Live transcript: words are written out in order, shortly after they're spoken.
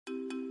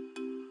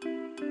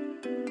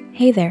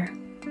Hey there,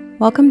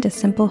 welcome to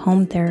Simple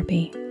Home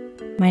Therapy.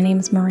 My name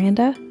is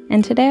Miranda,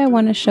 and today I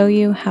want to show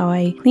you how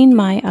I clean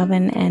my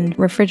oven and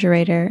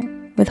refrigerator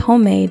with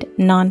homemade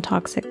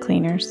non-toxic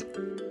cleaners.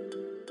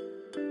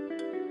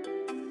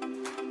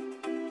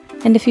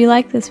 And if you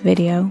like this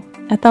video,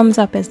 a thumbs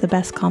up is the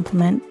best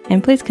compliment,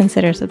 and please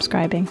consider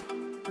subscribing.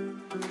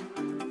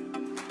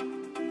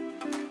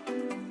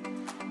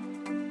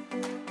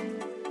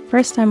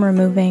 First, I'm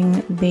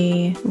removing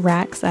the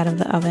racks out of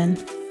the oven.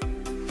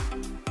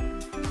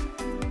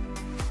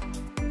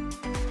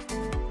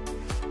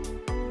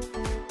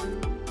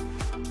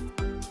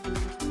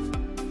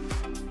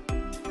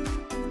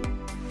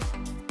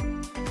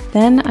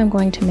 Then I'm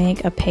going to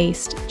make a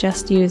paste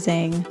just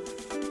using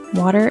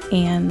water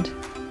and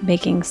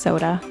baking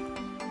soda.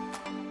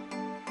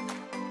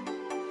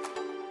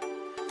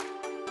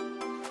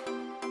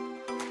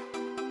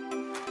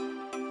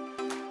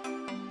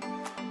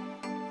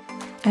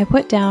 I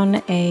put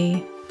down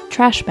a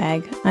trash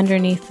bag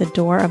underneath the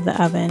door of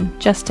the oven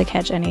just to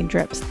catch any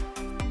drips.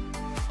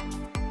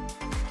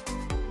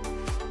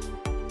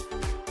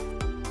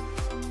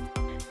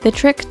 The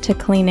trick to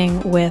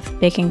cleaning with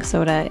baking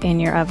soda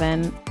in your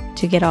oven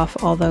to get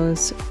off all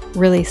those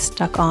really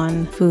stuck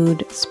on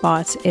food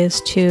spots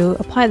is to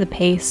apply the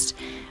paste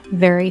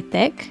very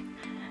thick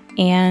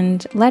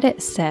and let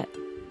it set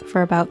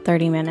for about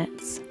 30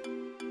 minutes.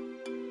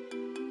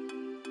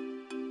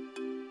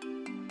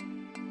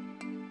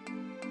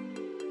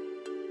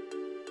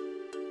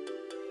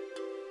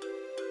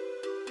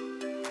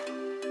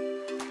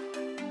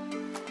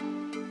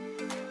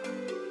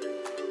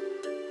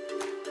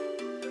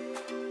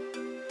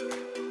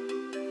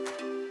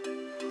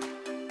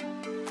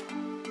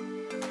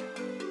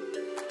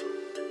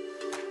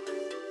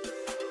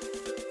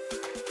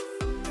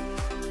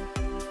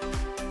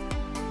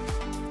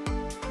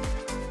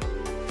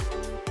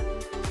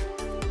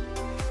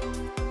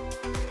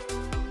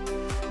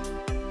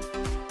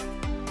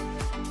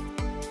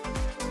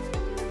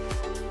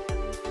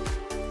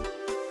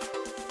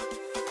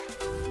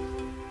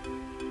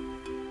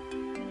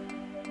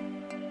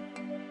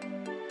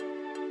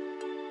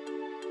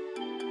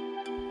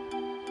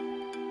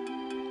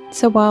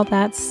 So while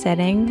that's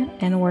setting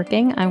and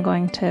working, I'm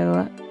going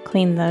to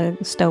clean the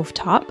stove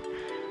top.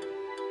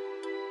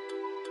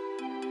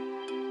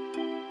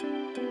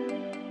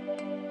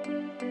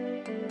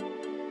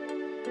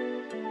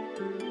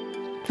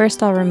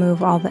 First, I'll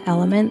remove all the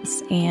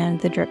elements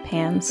and the drip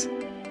pans.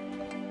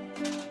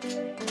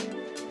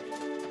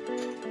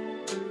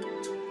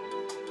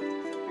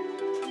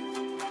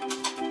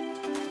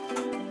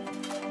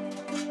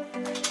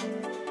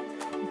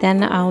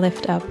 Then I'll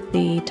lift up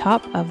the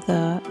top of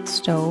the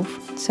stove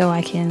so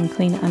I can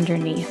clean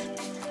underneath.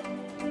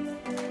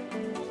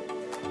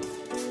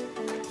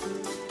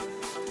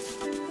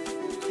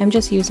 I'm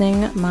just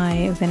using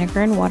my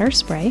vinegar and water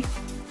spray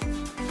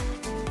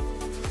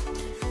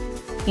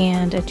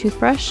and a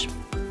toothbrush.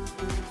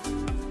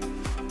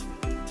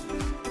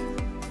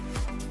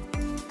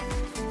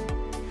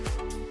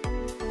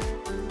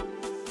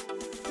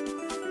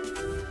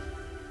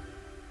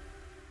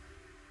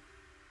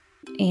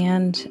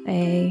 And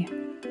a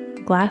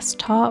glass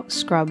top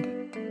scrub.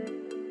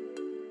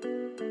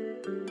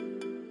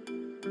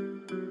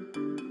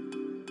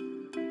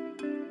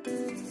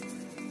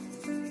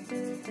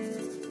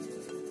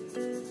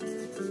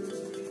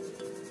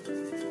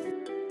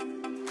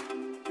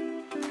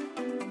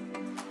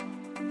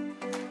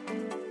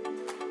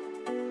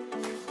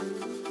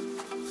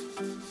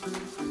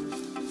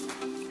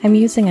 I'm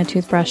using a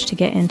toothbrush to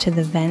get into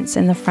the vents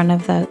in the front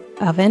of the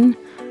oven.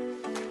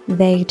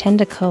 They tend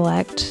to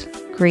collect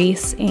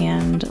grease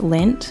and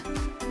lint,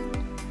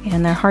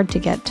 and they're hard to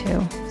get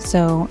to,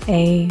 so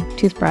a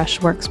toothbrush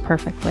works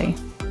perfectly.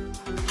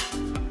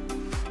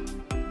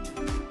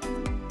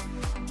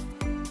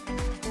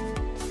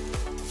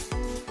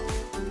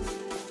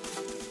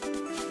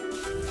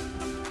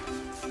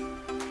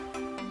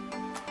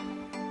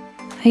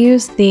 I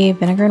use the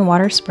vinegar and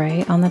water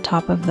spray on the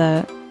top of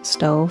the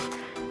stove,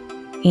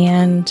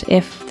 and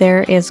if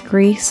there is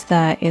grease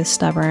that is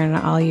stubborn,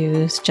 I'll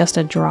use just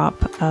a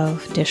drop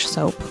of dish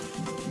soap.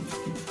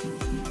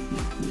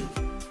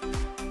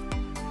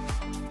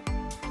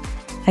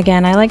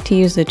 Again, I like to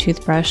use the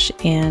toothbrush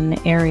in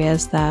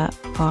areas that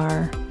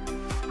are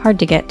hard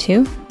to get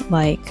to,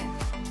 like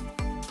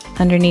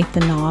underneath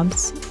the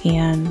knobs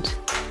and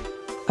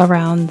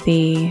around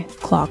the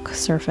clock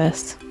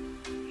surface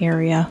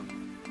area.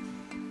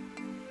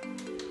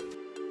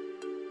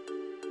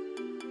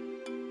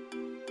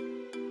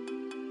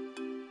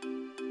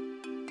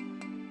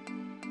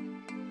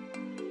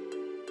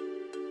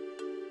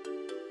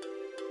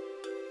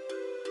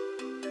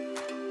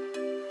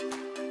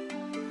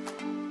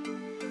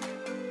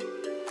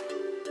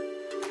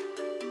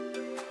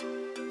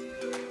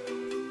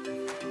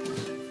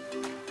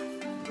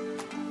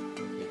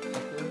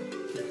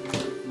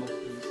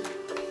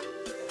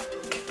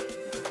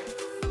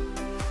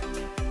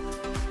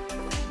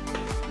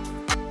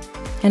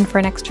 And for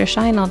an extra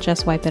shine, I'll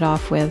just wipe it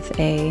off with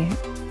a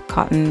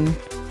cotton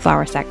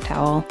flour sack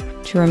towel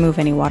to remove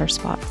any water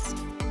spots.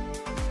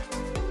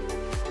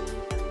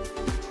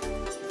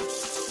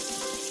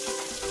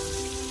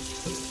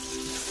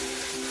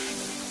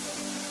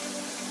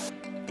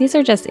 These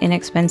are just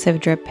inexpensive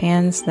drip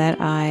pans that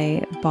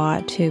I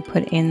bought to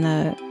put in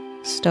the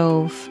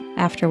stove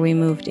after we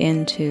moved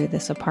into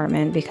this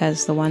apartment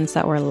because the ones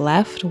that were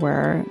left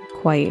were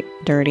quite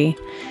dirty.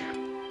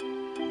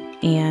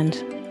 And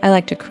I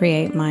like to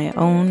create my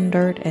own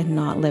dirt and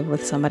not live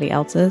with somebody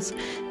else's.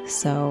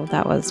 So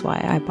that was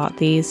why I bought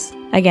these.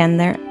 Again,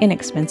 they're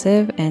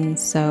inexpensive and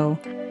so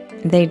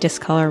they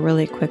discolor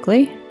really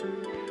quickly.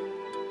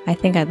 I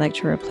think I'd like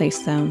to replace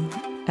them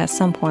at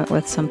some point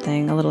with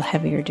something a little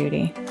heavier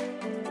duty.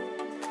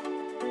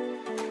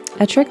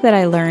 A trick that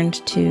I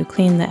learned to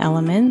clean the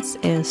elements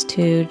is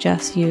to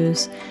just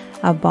use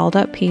a balled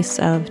up piece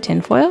of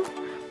tinfoil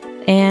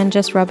and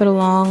just rub it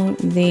along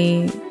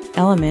the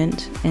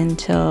element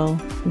until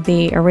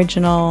the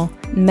original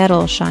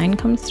metal shine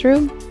comes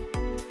through.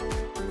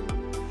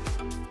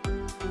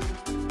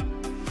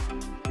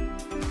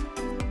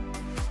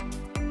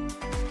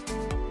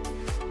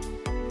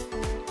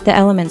 The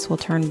elements will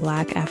turn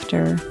black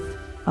after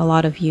a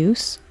lot of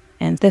use,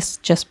 and this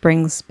just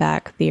brings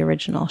back the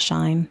original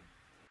shine.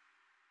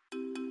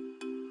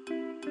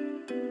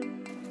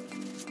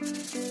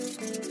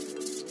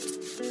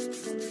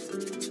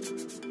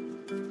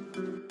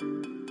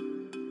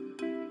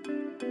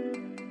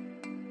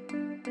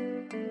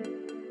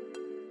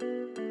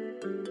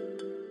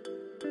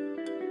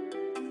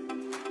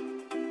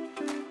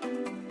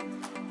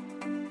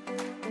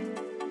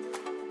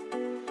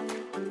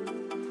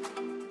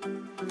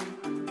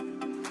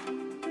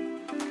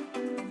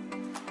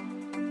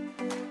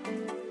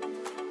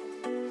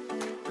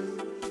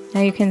 Now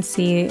you can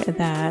see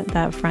that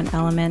that front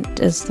element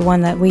is the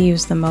one that we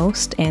use the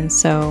most, and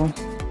so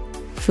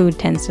food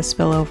tends to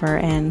spill over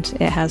and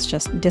it has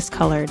just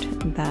discolored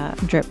that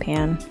drip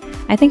pan.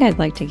 I think I'd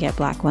like to get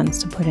black ones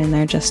to put in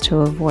there just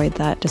to avoid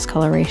that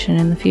discoloration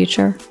in the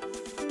future.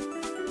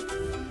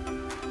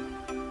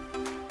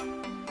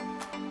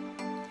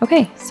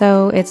 Okay,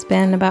 so it's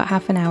been about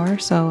half an hour,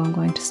 so I'm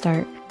going to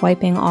start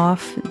wiping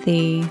off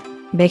the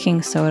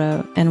baking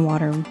soda and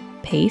water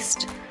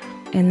paste.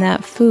 And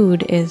that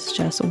food is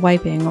just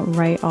wiping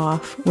right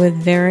off with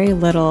very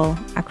little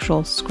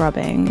actual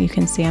scrubbing. You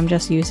can see I'm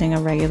just using a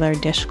regular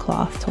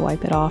dishcloth to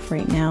wipe it off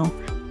right now.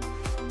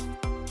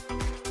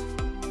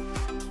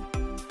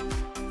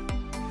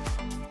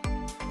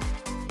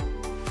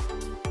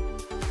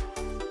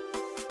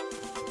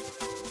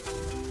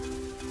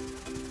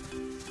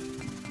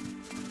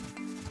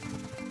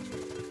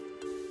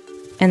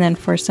 And then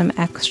for some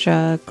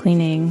extra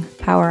cleaning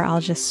power,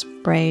 I'll just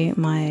spray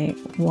my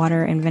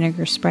water and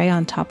vinegar spray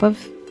on top of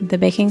the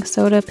baking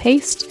soda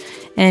paste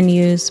and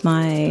use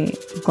my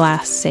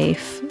Glass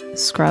Safe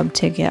scrub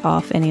to get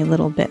off any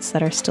little bits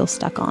that are still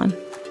stuck on.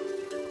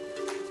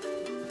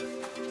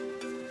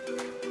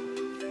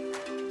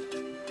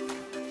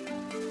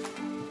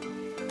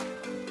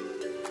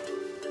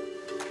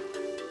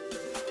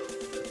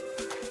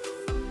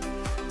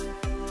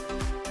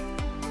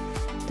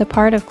 The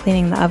part of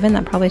cleaning the oven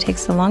that probably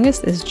takes the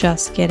longest is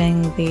just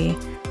getting the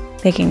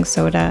baking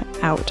soda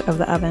out of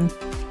the oven.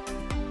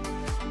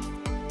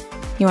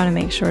 You want to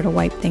make sure to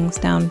wipe things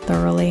down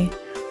thoroughly.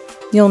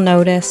 You'll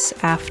notice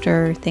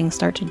after things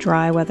start to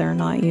dry whether or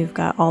not you've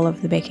got all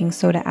of the baking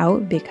soda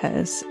out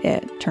because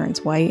it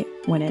turns white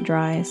when it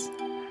dries.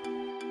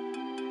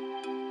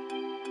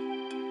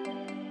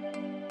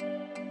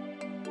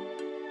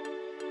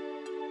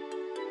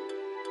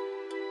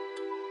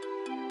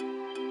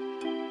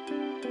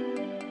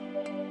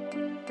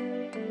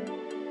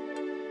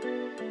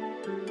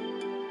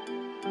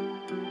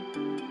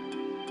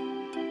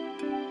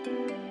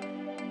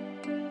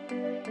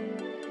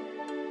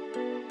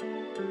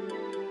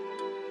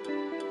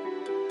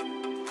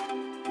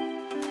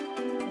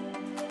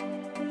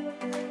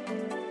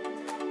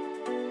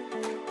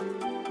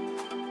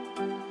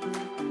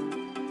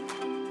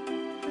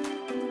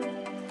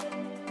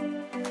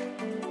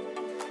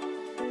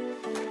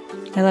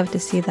 I love to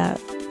see that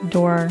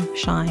door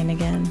shine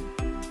again.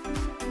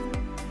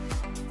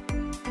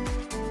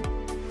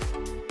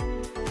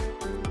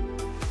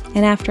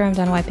 And after I'm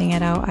done wiping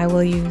it out, I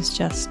will use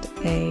just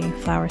a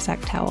flour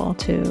sack towel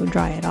to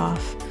dry it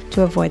off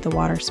to avoid the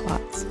water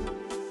spots.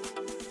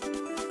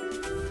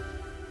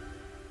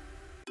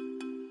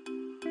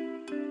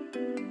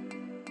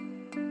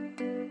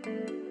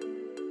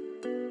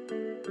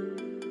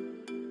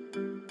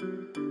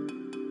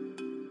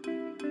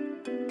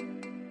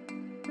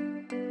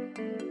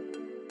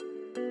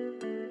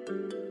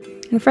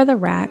 And for the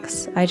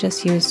racks, I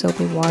just use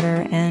soapy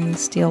water and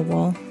steel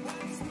wool.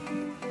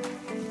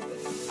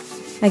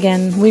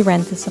 Again, we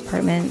rent this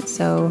apartment,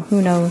 so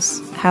who knows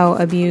how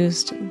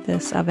abused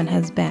this oven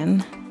has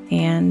been.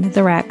 And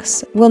the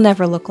racks will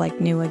never look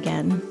like new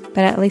again,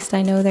 but at least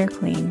I know they're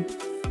clean.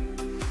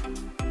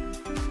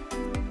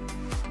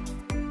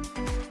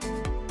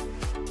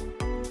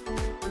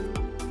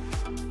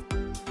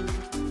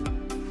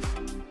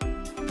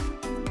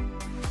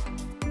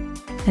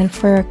 And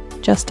for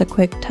just a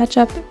quick touch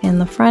up in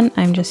the front.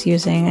 I'm just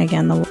using,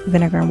 again, the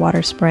vinegar and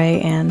water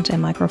spray and a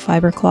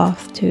microfiber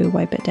cloth to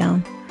wipe it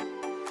down.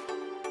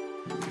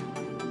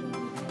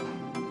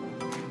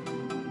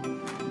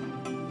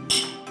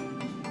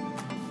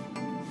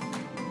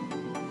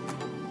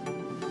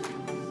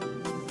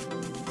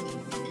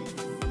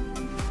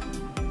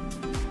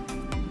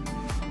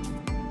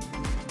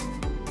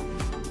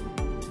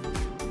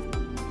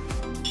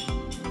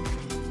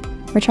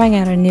 We're trying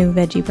out a new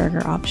veggie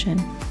burger option.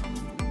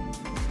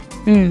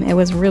 It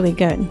was really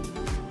good.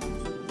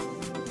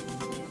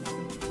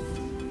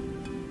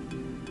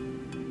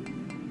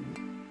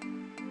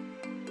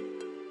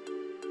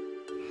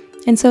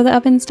 And so the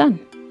oven's done.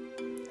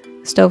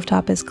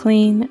 Stovetop is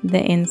clean,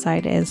 the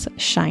inside is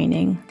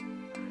shining.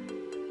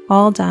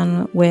 All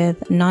done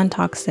with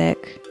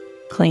non-toxic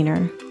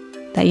cleaner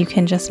that you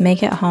can just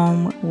make at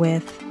home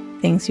with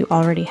things you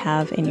already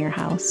have in your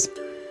house.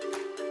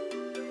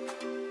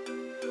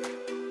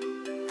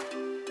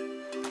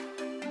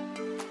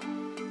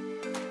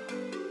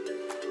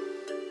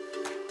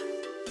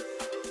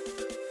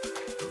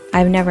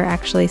 I've never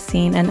actually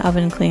seen an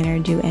oven cleaner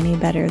do any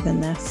better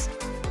than this.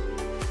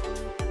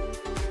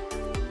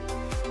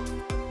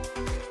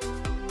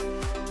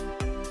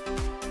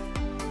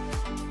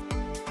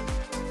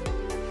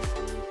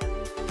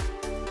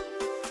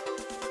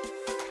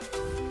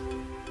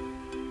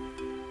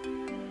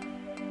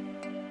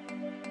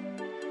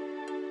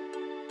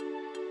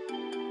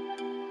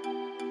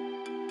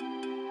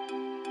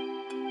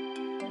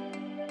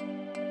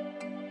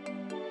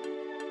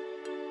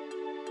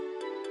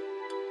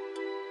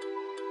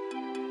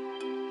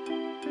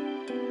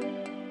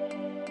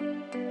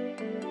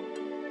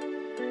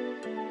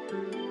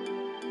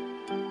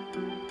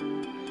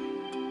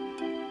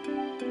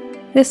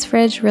 This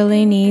fridge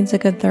really needs a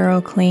good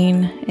thorough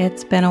clean.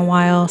 It's been a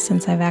while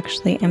since I've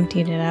actually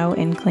emptied it out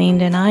and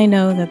cleaned, and I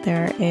know that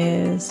there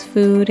is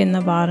food in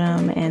the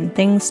bottom and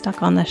things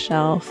stuck on the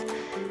shelf,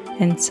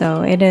 and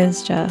so it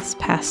is just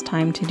past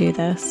time to do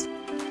this.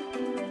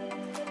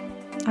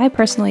 I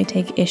personally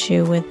take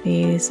issue with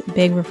these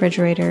big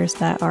refrigerators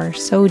that are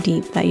so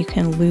deep that you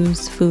can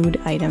lose food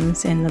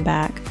items in the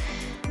back.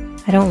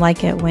 I don't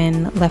like it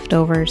when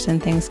leftovers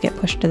and things get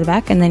pushed to the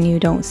back and then you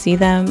don't see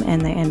them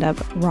and they end up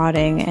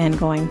rotting and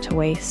going to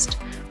waste.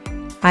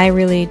 I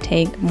really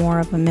take more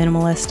of a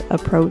minimalist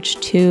approach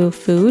to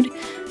food.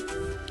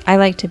 I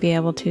like to be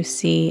able to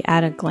see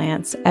at a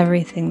glance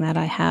everything that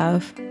I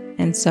have,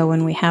 and so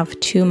when we have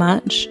too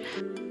much,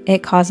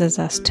 it causes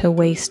us to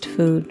waste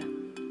food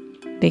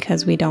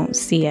because we don't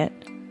see it.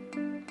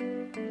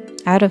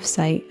 Out of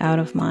sight, out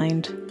of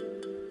mind.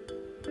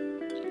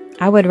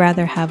 I would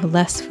rather have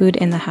less food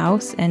in the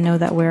house and know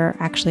that we're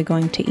actually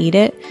going to eat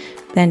it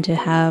than to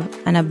have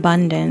an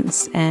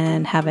abundance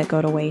and have it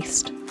go to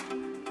waste.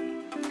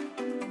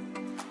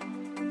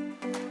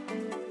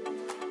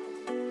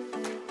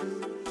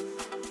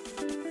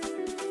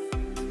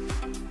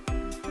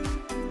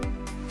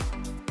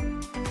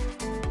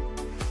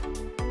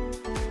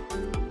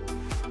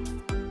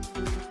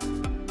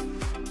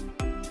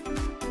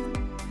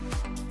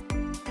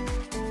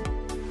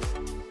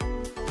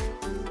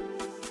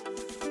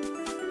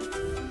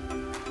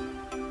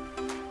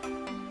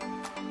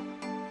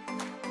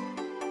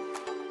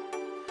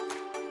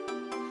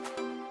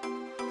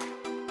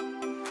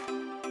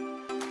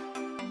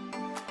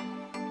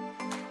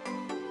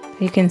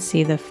 You can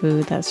see the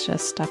food that's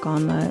just stuck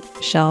on the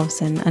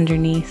shelves and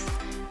underneath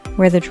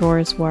where the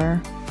drawers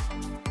were.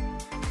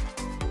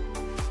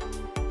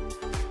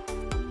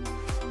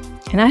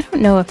 And I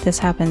don't know if this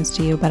happens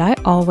to you, but I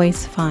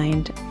always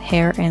find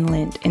hair and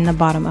lint in the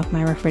bottom of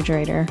my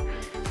refrigerator.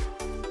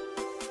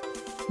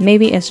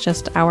 Maybe it's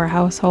just our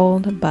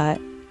household,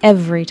 but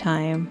every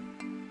time.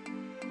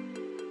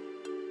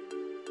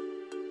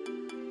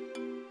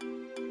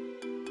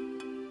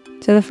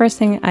 So the first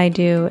thing I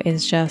do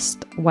is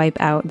just wipe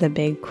out the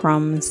big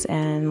crumbs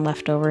and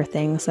leftover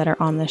things that are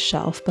on the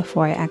shelf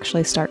before I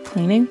actually start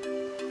cleaning.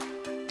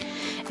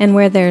 And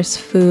where there's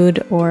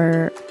food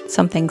or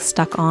something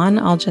stuck on,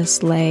 I'll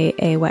just lay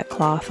a wet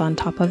cloth on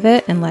top of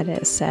it and let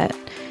it set,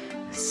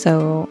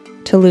 so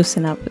to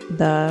loosen up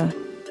the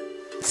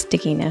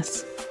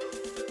stickiness.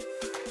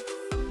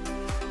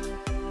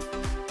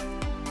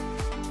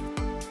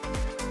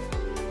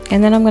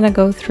 And then I'm going to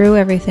go through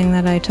everything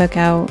that I took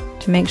out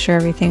to make sure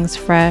everything's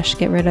fresh,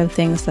 get rid of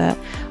things that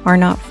are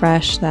not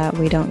fresh that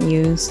we don't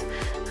use.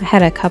 I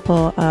had a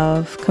couple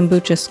of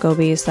kombucha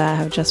scobies that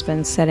have just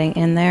been sitting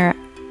in there.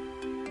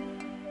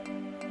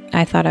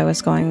 I thought I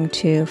was going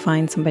to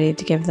find somebody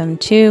to give them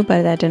to,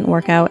 but that didn't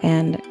work out,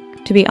 and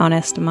to be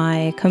honest,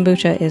 my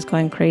kombucha is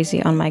going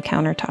crazy on my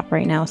countertop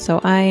right now, so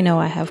I know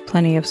I have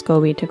plenty of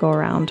SCOBY to go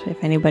around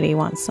if anybody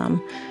wants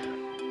some.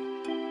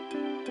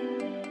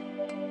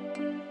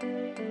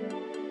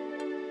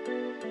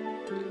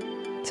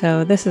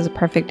 So this is a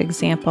perfect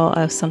example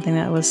of something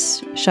that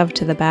was shoved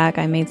to the back.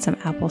 I made some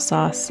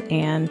applesauce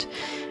and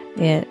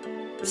it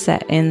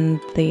sat in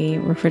the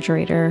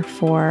refrigerator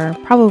for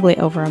probably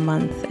over a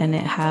month, and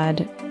it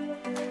had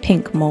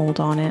pink mold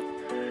on it.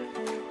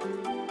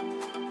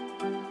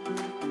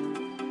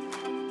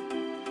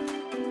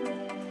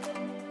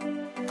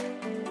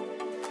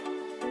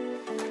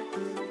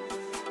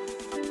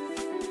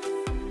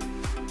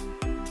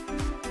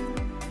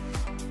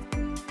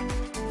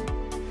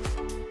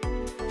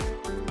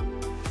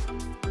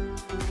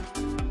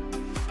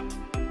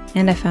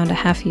 And I found a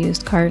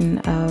half-used carton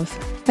of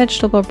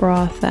vegetable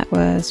broth that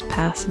was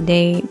past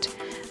date.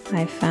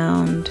 I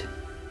found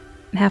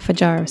half a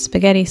jar of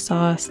spaghetti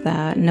sauce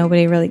that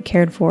nobody really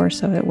cared for,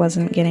 so it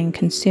wasn't getting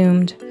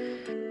consumed.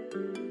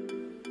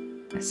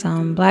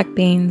 Some black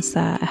beans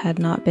that had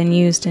not been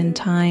used in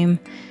time.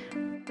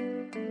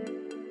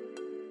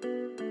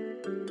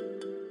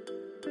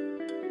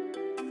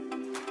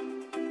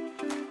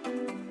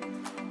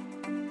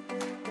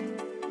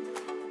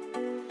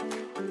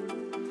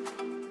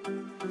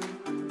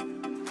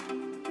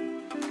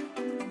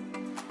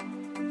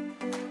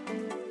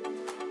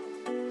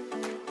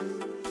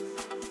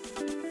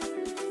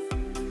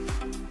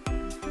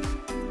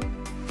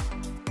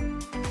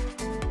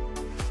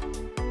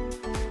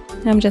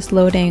 I'm just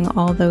loading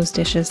all those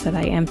dishes that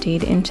I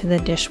emptied into the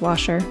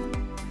dishwasher.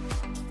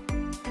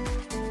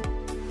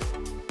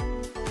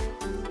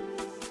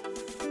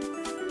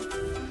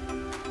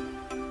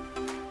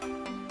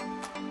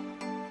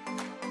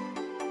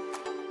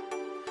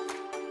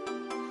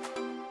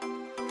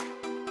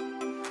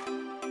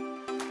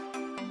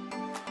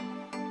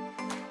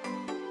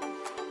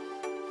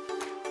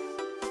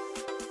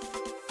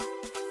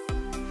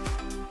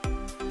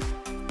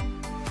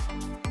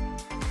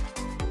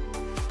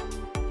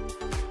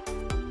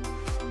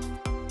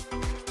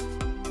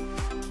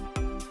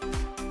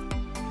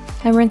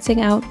 I'm rinsing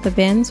out the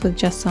bins with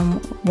just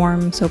some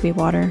warm soapy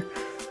water,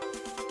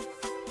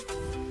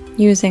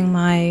 using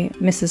my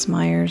Mrs.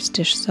 Meyer's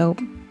dish soap.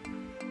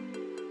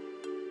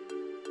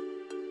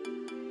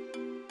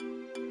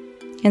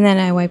 And then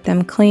I wipe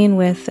them clean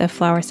with a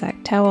flour sack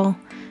towel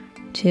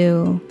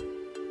to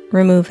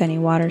remove any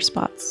water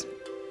spots.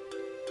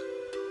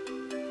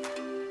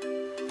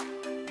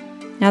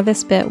 Now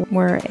this bit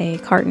where a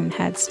carton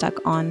had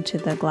stuck onto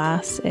the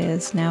glass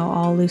is now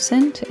all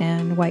loosened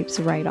and wipes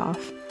right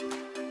off.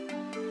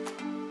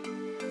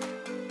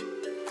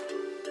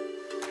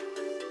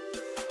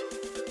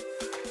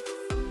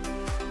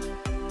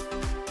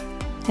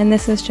 And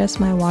this is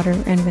just my water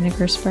and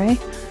vinegar spray,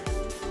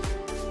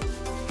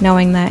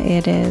 knowing that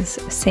it is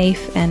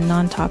safe and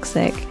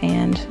non-toxic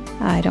and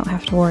I don't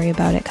have to worry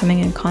about it coming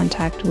in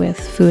contact with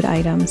food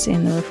items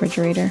in the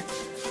refrigerator.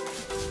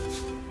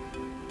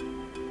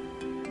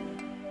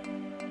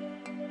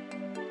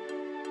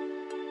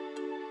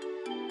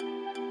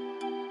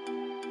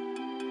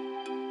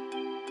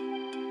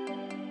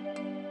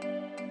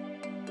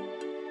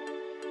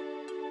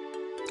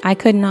 I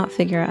could not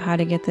figure out how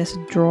to get this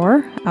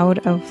drawer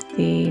out of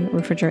the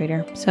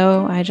refrigerator,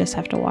 so I just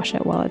have to wash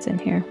it while it's in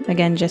here.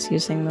 Again, just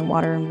using the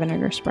water and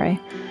vinegar spray.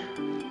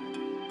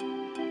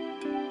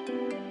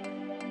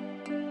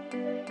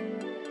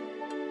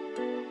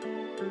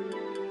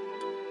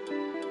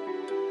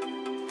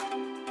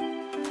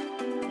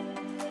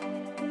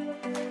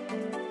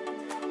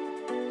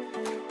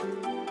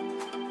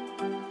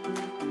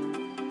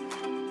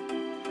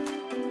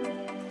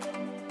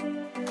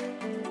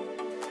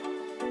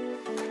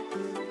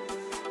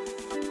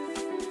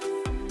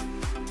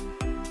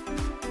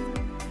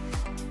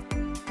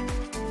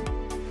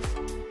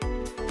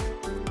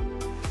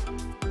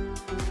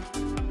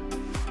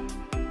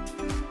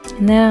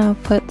 And then I'll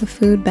put the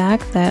food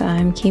back that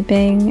I'm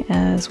keeping,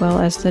 as well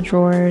as the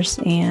drawers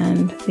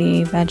and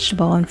the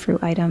vegetable and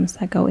fruit items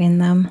that go in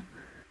them.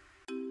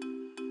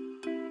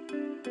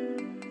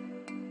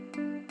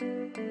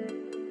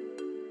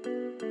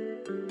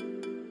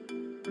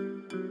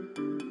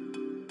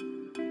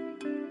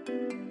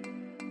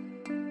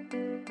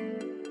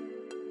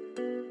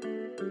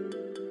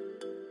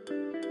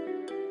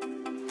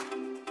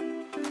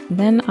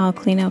 Then I'll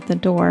clean out the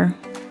door,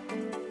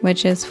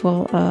 which is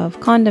full of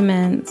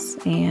condiments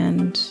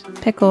and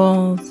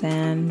pickles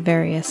and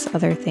various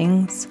other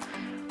things,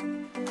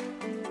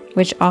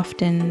 which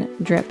often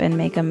drip and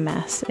make a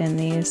mess in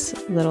these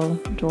little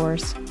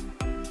drawers.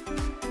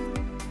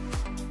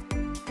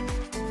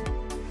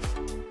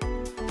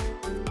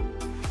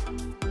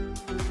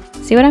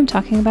 See what I'm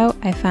talking about?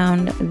 I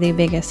found the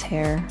biggest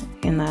hair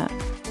in the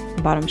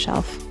bottom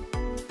shelf.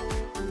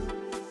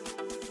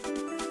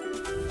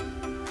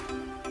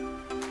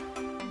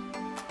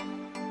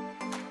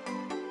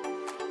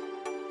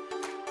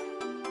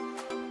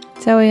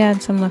 So we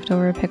had some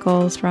leftover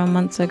pickles from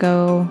months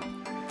ago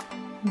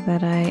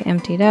that I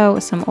emptied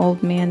out, some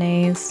old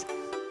mayonnaise.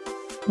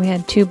 We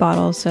had 2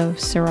 bottles of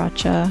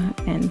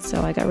sriracha, and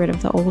so I got rid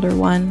of the older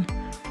one.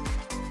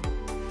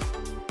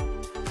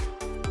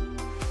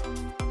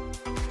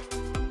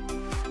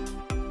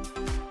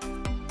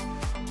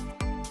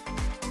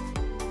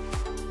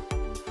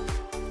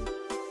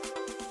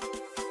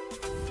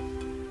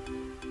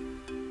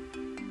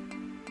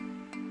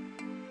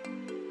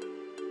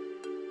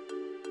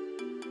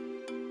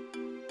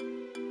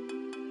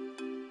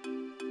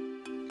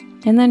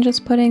 And then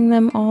just putting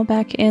them all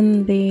back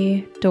in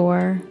the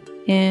door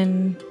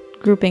in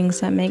groupings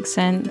that make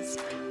sense.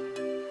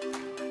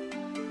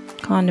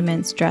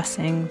 Condiments,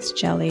 dressings,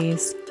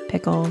 jellies,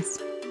 pickles.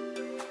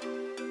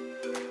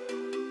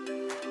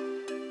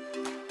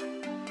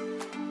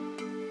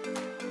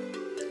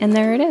 And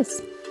there it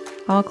is,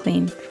 all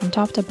clean from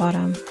top to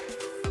bottom.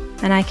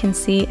 and I can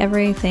see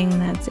everything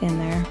that's in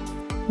there,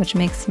 which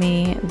makes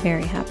me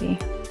very happy.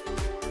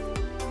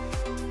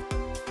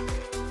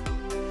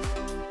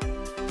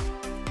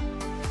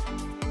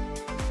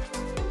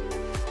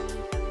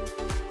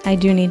 I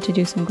do need to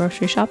do some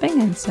grocery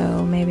shopping, and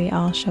so maybe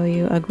I'll show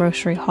you a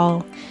grocery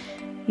haul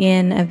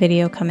in a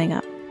video coming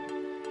up.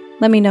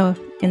 Let me know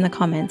in the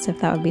comments if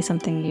that would be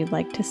something you'd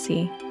like to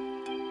see.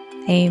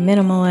 A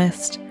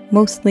minimalist,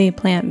 mostly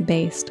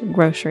plant-based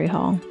grocery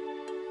haul.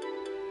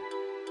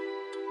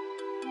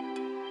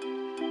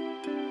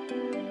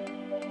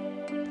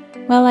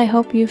 Well, I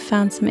hope you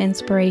found some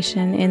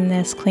inspiration in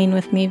this Clean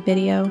With Me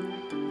video.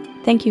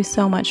 Thank you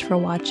so much for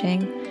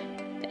watching,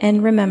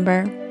 and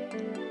remember,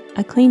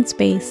 a clean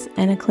space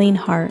and a clean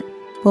heart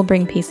will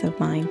bring peace of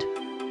mind.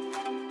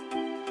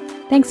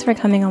 Thanks for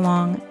coming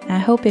along. I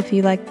hope if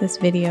you liked this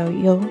video,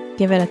 you'll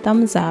give it a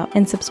thumbs up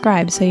and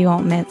subscribe so you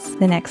won't miss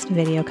the next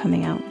video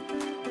coming out.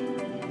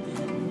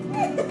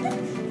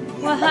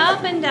 What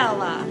happened,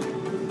 Ella?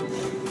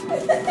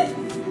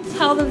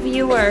 Tell the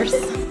viewers.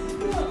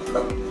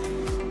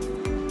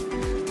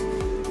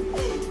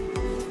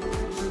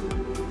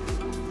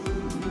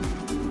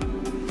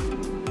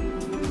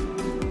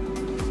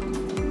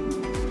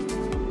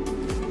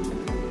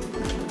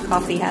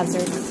 Coffee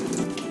hazards.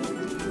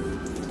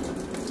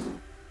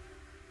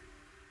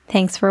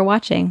 Thanks for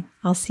watching.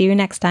 I'll see you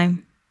next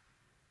time.